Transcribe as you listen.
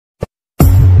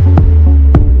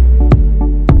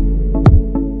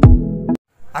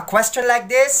question like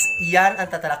this, yan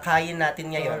ang tatalakayin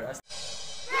natin ngayon.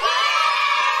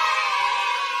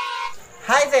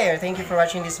 Hi there! Thank you for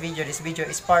watching this video. This video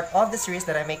is part of the series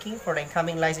that I'm making for the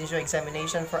incoming licensure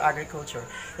examination for agriculture.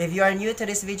 If you are new to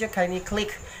this video, kindly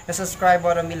click the subscribe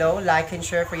button below, like and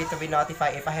share for you to be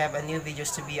notified if I have a new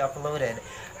videos to be uploaded.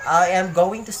 I am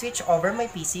going to switch over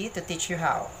my PC to teach you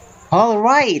how.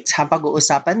 Alright, ang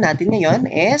pag-uusapan natin ngayon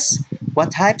is what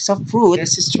types of fruit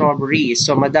is strawberry.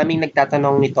 So madaming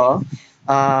nagtatanong nito,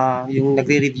 yung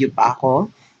nagre-review pa ako.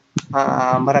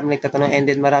 Marami nagtatanong and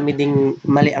then marami ding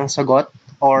mali ang sagot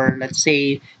or let's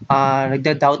say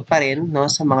nagda-doubt pa rin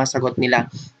no sa mga sagot nila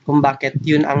kung bakit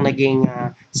yun ang naging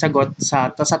sagot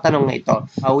sa tanong na ito.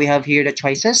 We have here the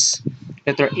choices.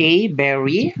 Letter A,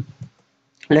 berry.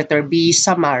 Letter B,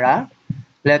 samara.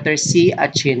 Letter C,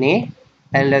 achene.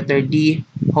 And letter D,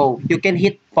 hope. You can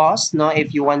hit pause no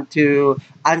if you want to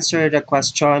answer the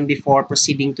question before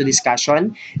proceeding to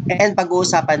discussion. And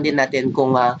pag-uusapan din natin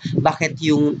kung bakit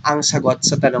yung ang sagot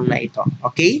sa tanong na ito.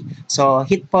 Okay? So,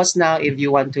 hit pause now if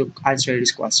you want to answer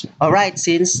this question. Alright,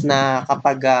 since na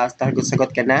kapag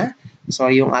sagot ka na, so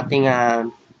yung ating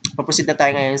proceed na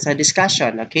tayo ngayon sa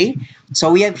discussion. Okay?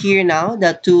 So, we have here now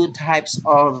the two types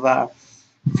of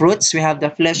fruits. We have the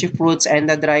fleshy fruits and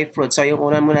the dry fruits. So, yung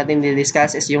una muna natin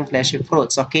discuss is yung fleshy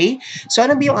fruits, okay? So,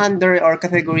 ano ba yung under or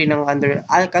category ng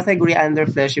category under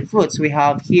fleshy fruits? We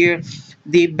have here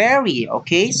the berry,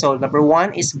 okay? So, number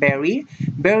one is berry.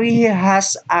 Berry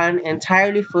has an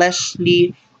entirely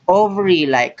fleshly ovary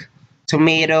like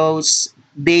tomatoes,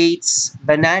 dates,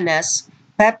 bananas,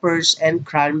 peppers, and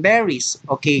cranberries.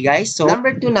 Okay, guys? So,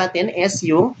 number two natin is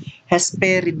yung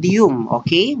Hesperidium,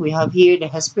 okay? We have here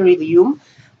the Hesperidium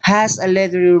has a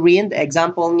leathery rind.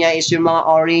 Example niya is yung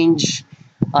mga orange,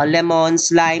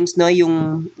 lemons, limes, no?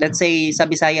 Yung, let's say, sa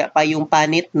Bisaya pa yung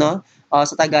panit, no?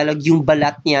 Sa Tagalog, yung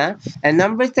balat niya. And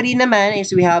number three naman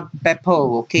is we have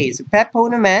pepo, okay? So, pepo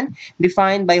naman,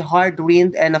 defined by hard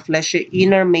rind and a fleshy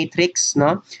inner matrix,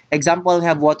 no? Example, we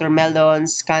have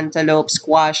watermelons, cantaloupe,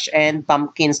 squash, and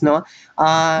pumpkins, no?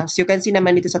 So, you can see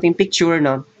naman dito sa ating picture,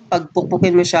 no?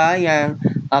 Pagpupukin mo siya,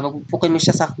 pagpupukin mo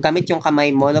siya sa gamit yung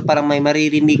kamay mo, no, parang may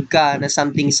maririnig ka na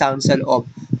something sound sa loob,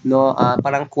 no,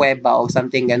 parang kuweba o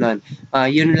something ganon.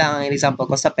 Yun lang ang example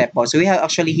ko sa pepo. So we have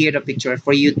actually here the picture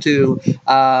for you to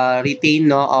retain,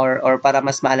 no, or para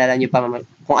mas maalala nyo pa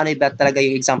kung ano ba talaga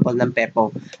yung example ng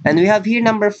pepo. And we have here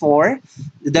number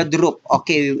 4, the drupe.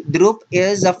 Okay, drupe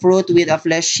is a fruit with a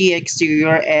fleshy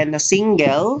exterior and a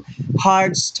single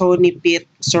hard stony pit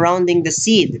surrounding the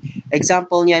seed.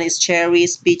 Example niyan is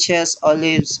cherries, peaches,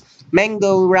 olives,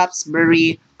 mango,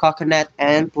 raspberry, coconut,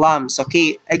 and plums.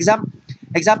 Okay,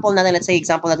 example natin, let's say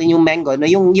example natin yung mango. No,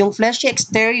 yung fleshy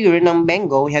exterior ng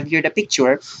mango, we have here the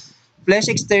picture.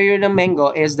 Fleshy exterior ng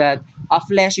mango is that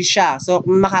fleshy siya. So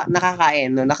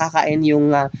nakakain, no? Nakakain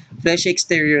yung fleshy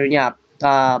exterior niya.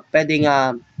 Pwedeng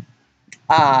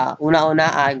una-una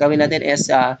gawin natin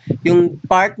is yung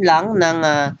part lang ng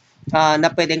na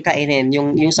pwedeng kainin.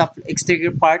 Yung sa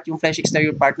exterior part, yung fleshy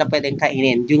exterior part na pwedeng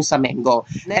kainin, yung sa mango.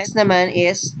 Next naman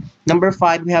is number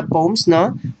 5, we have pomes,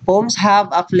 no? Pomes have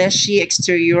a fleshy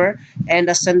exterior and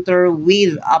a center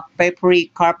with a peppery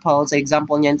carpels.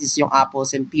 Example niyan is yung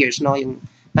apples and pears, no? Yung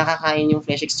nakakain yung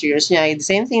flesh exteriors niya. The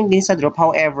same thing din sa drupe.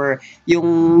 However,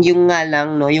 yung nga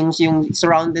lang, no, yung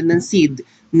surrounded ng seed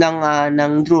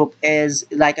ng drupe is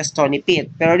like a stony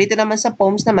pit. Pero dito naman sa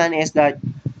pomes naman is that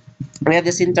we have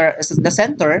the center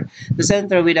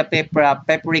with a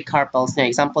peppery carpels niya.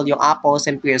 Example, yung apples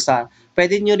and pears.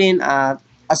 Pwede nyo rin,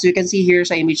 as you can see here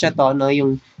sa image na to, no,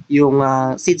 yung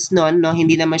seeds nun, no,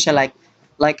 hindi naman siya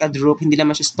like a drupe, hindi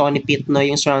naman siya stony pit, no,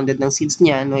 yung surrounded ng seeds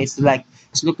niya, no, it's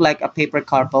look like a paper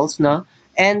carpels, no.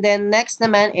 And then next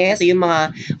naman is yung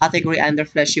mga category under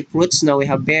fleshy fruits, no, we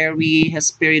have berry,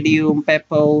 hesperidium,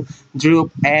 pepo, drupe,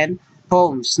 and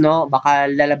pomes, no?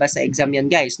 Baka lalabas sa exam yan,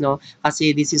 guys, no?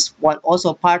 Kasi this is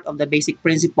also part of the basic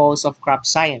principles of crop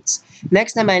science.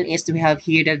 Next naman is we have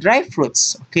here the dry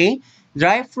fruits, okay?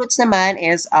 Dry fruits naman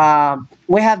is,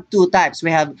 we have two types.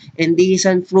 We have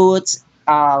indehiscent fruits,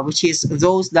 which is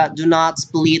those that do not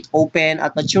split open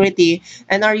at maturity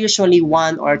and are usually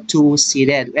 1 or 2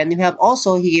 seeded. And we have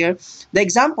also here the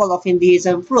example of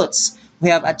indehiscent fruits. We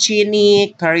have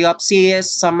achene, caryopsis,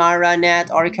 samara,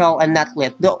 nut, oracle, and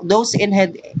nutlet. Those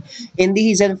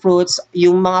indehiscent fruits,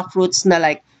 yung mga fruits na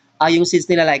like yung seeds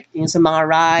nila like yung sa mga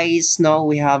rice, no,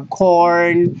 we have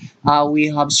corn,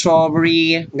 we have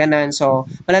strawberry, ganun. So,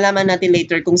 malalaman natin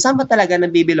later kung saan ba talaga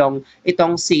nabibilong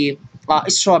itong si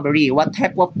strawberry. What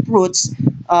type of fruits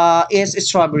is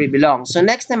strawberry belong. So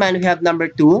next naman, we have number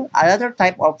 2, another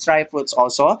type of dry fruits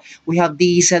also. We have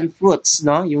decent fruits,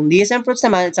 no? Yung decent fruits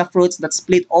naman, it's a fruits that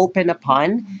split open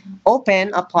upon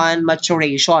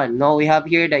maturation, no? We have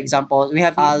here the examples. We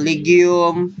have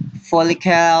legume,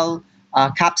 follicle,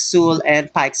 capsule,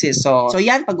 and pyxis. So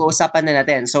yan, pag-uusapan na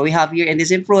natin. So we have here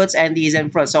indehiscent fruits and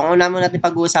dehiscent fruits. So ang una mo natin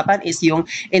pag-uusapan is yung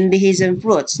indehiscent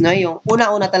fruits, no? Yung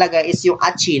una-una talaga is yung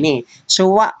achini.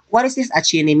 So what is this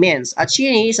achini means?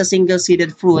 Achini is a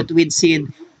single-seeded fruit with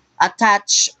seed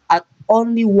attached at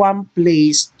only one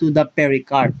place to the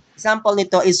pericarp. Example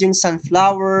nito is yung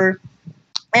sunflower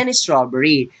and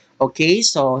strawberry. Okay,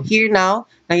 so here now,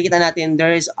 nakikita natin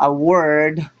there is a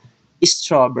word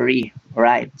strawberry.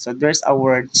 Alright, so there's a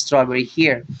word strawberry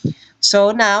here.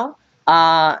 So now,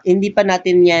 hindi pa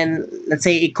natin yan, let's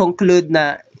say, i-conclude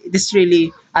na it is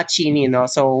really achini, no?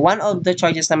 So one of the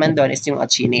choices naman doon is yung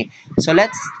achini. So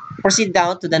let's proceed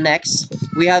down to the next.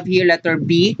 We have here letter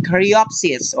B,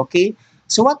 caryopsis. Okay,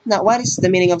 so what is the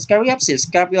meaning of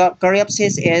caryopsis?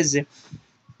 Caryopsis is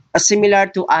similar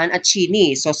to an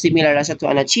achini. So similar siya to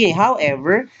an achini.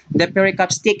 However, the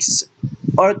pericarp sticks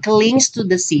or clings to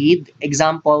the seed.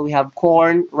 Example, we have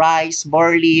corn, rice,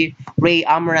 barley, rye,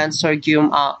 amaranth,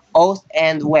 sorghum, oat,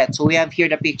 and wheat. So we have here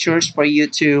the pictures for you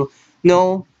to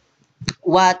know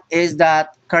what is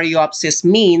that caryopsis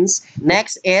means.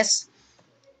 Next is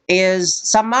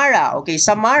Samara. Okay,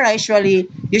 Samara usually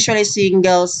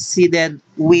single-seeded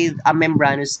with a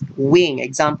membranous wing.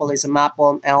 Example is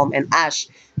maple, elm, and ash.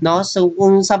 No, so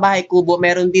kung sa bahay kubo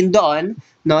meron din doon,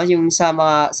 no, yung sa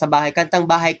bahay kantang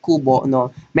bahay kubo, no,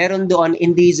 meron doon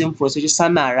indehiscent fruits which is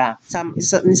Samara.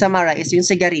 Samara is yung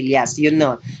sigarilyas, yun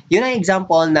no. Yun ang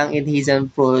example ng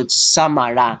indehiscent fruits,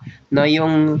 Samara. No,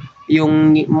 yung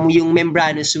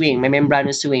membranous wing, may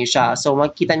membranous wing siya. So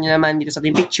makita niyo naman dito sa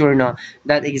ating picture, no,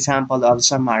 that example of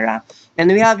Samara.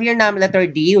 And we have here na letter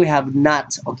D, we have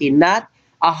nut. Okay, nut,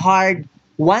 a hard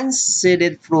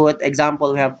one-seeded fruit.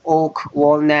 Example, we have oak,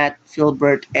 walnut,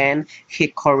 filbert, and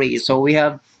hickory. So we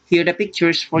have here the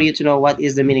pictures for you to know what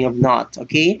is the meaning of nut.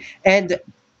 Okay, and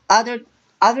other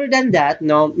than that,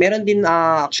 no, meron din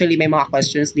actually may mga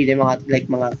questions din,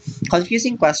 mga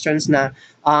confusing questions na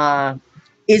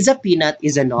is a peanut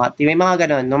is a nut? May mga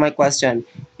ganon, no, my question.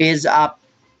 Is a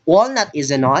walnut is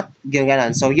a nut?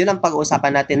 Ganon. So yun ang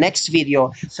pag-uusapan natin next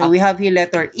video. So we have here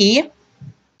letter E.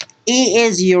 E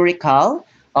is uricule.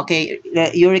 Okay,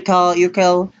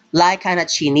 uricule like an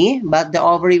achini, but the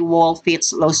ovary wall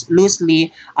fits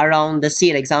loosely around the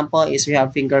seed. Example is we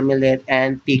have finger millet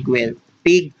and pigweed.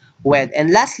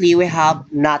 And lastly, we have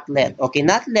nutlet. Okay,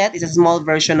 nutlet is a small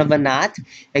version of a nut.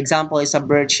 Example is a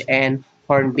birch and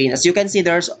hornbeam. As you can see,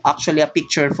 there's actually a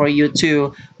picture for you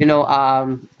to,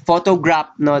 photograph,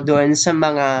 no, doon sa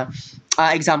mga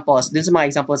examples. These are my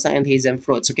examples ng indehiscent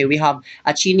fruits. Okay, we have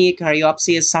achini,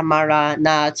 caryopsis, samara,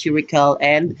 nut, uricule,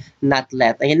 and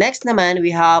nutlet. And next naman, we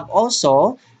have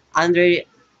also under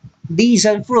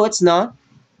dehiscent fruits, no,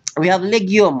 we have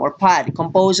legume or pod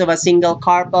composed of a single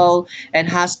carpel and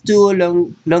has two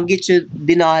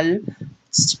longitudinal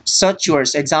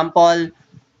sutures. Example,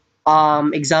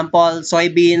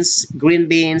 soybeans, green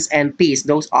beans, and peas.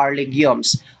 Those are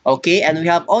legumes. Okay, and we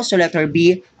have also letter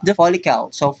B, the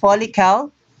follicle. So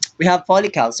we have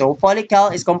follicle. So follicle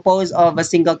is composed of a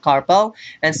single carpel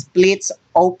and splits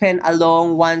open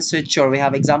along one suture. We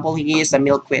have example here is a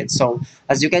milkweed. So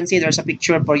as you can see, there's a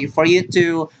picture for you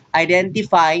to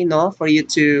identify, no, for you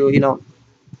to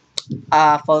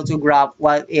photograph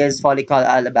what is follicle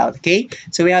all about. Okay,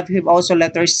 so we have here also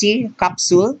letter C,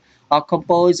 capsule,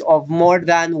 composed of more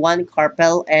than one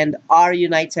carpel and are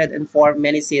united and form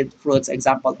many seed fruits.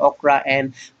 Example, okra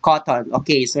and cotton.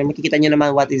 Okay, so makikita nyo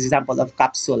naman what is example of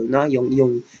capsule, no?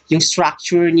 Yung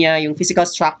structure niya, yung physical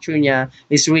structure niya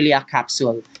is really a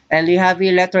capsule. And we have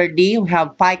here letter D, we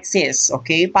have pyxis.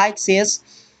 Okay, pyxis,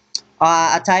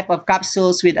 a type of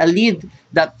capsules with a lid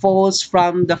that falls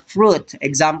from the fruit.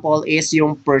 Example is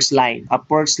yung purslane.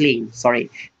 Sorry.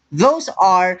 Those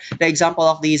are the example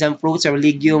of these fruits or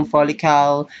legume,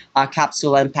 follicle,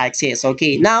 capsule, and pyxis.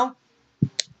 Okay, now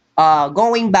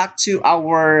going back to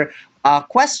our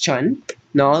question,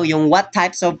 no, yung what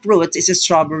types of fruits is a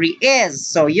strawberry is.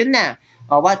 So yun na.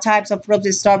 What types of fruits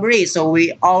is strawberry? So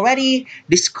we already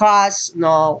discussed,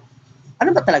 no,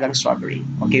 ano ba talagang strawberry?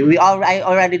 Okay, I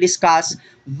already discussed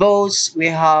those. We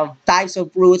have types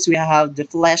of fruits. We have the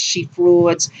fleshy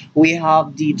fruits. We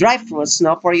have the dry fruits.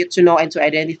 Now, for you to know and to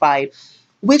identify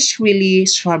which really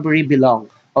strawberry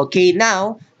belong. Okay,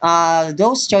 now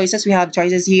those choices, we have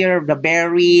choices here: the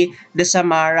berry, the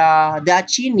samara, the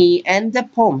achini, and the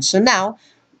pome. So now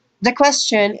The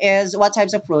question is, what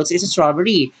types of fruits is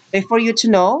strawberry? And for you to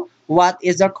know what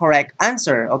is the correct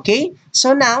answer, okay?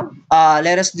 So now,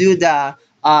 let us do the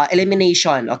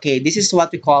elimination. Okay, this is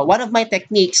what we call one of my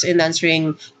techniques in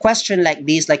answering question like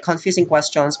this, like confusing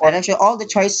questions, or actually all the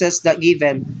choices that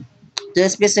given the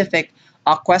specific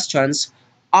questions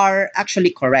are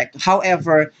actually correct.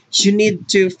 However, you need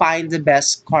to find the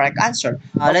best correct answer.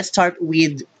 Let's start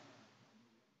with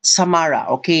Samara.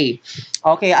 Okay.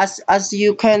 Okay, as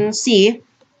you can see,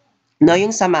 no,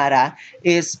 yung Samara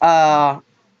is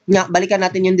nga, balikan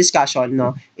natin yung discussion,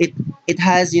 no. It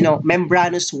has,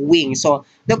 membranous wing. So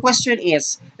the question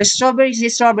is, si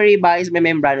strawberry ba is may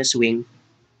membranous wing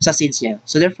sa seeds niya?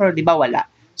 So therefore, di ba wala?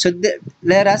 So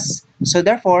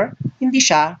therefore, hindi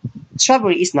siya,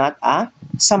 strawberry is not a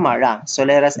Samara. So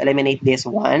let us eliminate this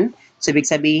one. So ibig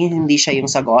sabihin hindi siya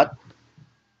yung sagot.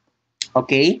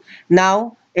 Okay?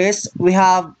 Now is we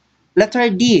have letter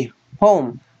D,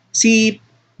 home. Si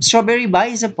strawberry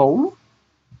ba is a pome?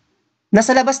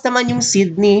 Nasa labas naman yung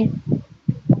seed ni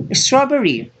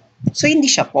strawberry. So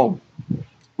hindi siya pome.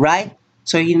 Right?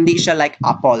 So hindi siya like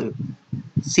apple.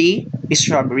 Si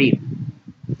strawberry.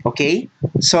 Okay?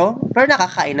 So, pero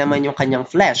nakakain naman yung kanyang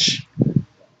flesh.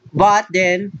 But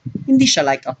then, hindi siya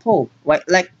like a pome.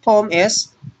 Like pome is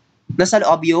nasa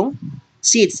loob yung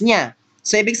seeds niya.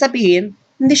 So, ibig sabihin,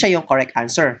 hindi siya yung correct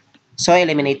answer. So,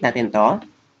 eliminate natin to.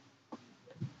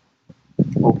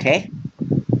 Okay.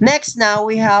 Next now,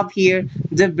 we have here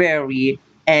the berry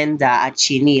and the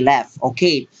chini left.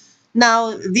 Okay.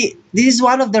 Now, this is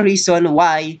one of the reason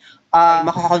why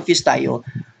makakonfuse tayo.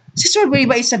 Si strawberry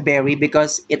ba is a berry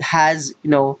because it has,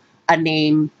 a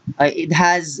name, it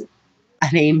has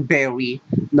a name berry,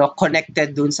 no,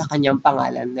 connected dun sa kanyang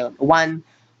pangalan. No? Ano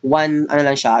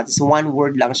lang siya, it's one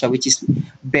word lang siya, which is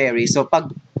berry. So,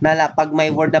 pag may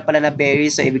word na pala na berry,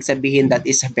 so ibig sabihin that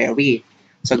is a berry.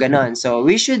 So, ganon. So,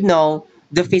 we should know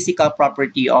the physical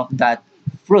property of that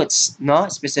fruits, no?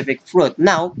 Specific fruit.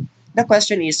 Now, the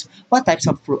question is, what types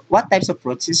of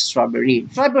fruits is strawberry?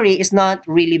 Strawberry is not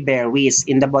really berries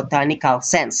in the botanical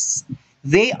sense.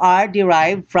 They are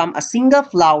derived from a single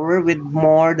flower with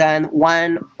more than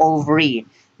one ovary,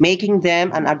 making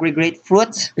them an aggregate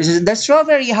fruit. The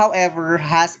strawberry, however,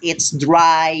 has its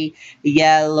dry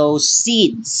yellow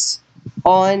seeds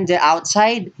on the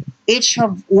outside, each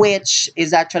of which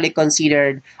is actually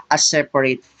considered a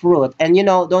separate fruit. And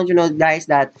don't you know, guys,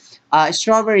 that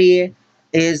strawberry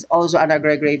is also an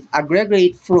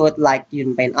aggregate fruit like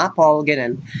yung pineapple,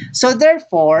 ganun. So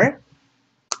therefore,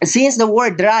 since the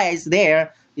word dry is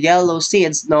there, yellow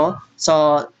seeds, no?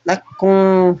 So,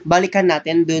 kung balikan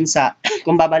natin dun sa,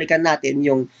 kung babalikan natin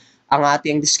yung ang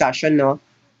ating discussion, no?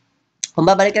 Kung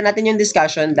babalikan natin yung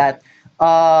discussion that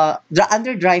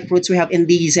under dry fruits, we have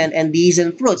indecent and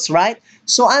decent fruits, right?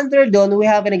 So, under doon, we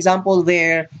have an example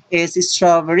there is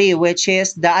strawberry, which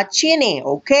is the achini.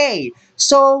 Okay.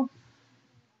 So,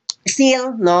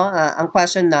 still, no, ang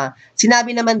question na,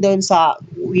 sinabi naman doon sa,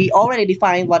 we already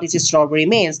defined what is strawberry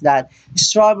means, that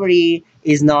strawberry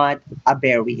is not a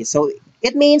berry. So,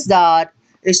 it means that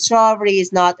strawberry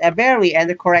is not a berry, and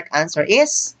the correct answer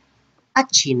is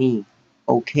achini.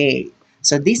 Okay.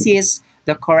 So, this is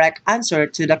the correct answer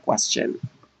to the question.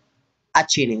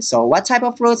 Achini. So, what type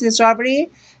of fruit is strawberry?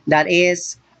 That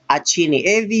is achini.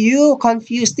 If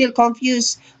you still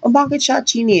confused, bakit siya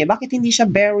achini? Bakit hindi siya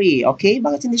berry? Okay?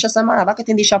 Bakit hindi siya samara? Bakit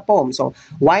hindi siya pome? So,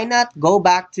 why not go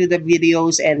back to the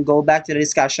videos and go back to the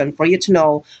discussion for you to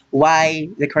know why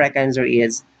the correct answer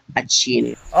is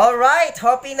achini. Alright,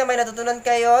 hoping na may natutunan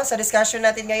kayo sa discussion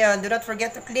natin ngayon. Do not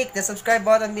forget to click the subscribe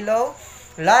button below,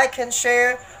 like and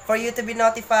share for you to be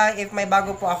notified if may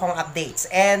bago po akong updates.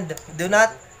 And do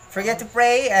not forget to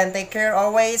pray and take care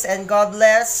always, and God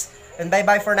bless, and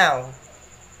bye-bye for now.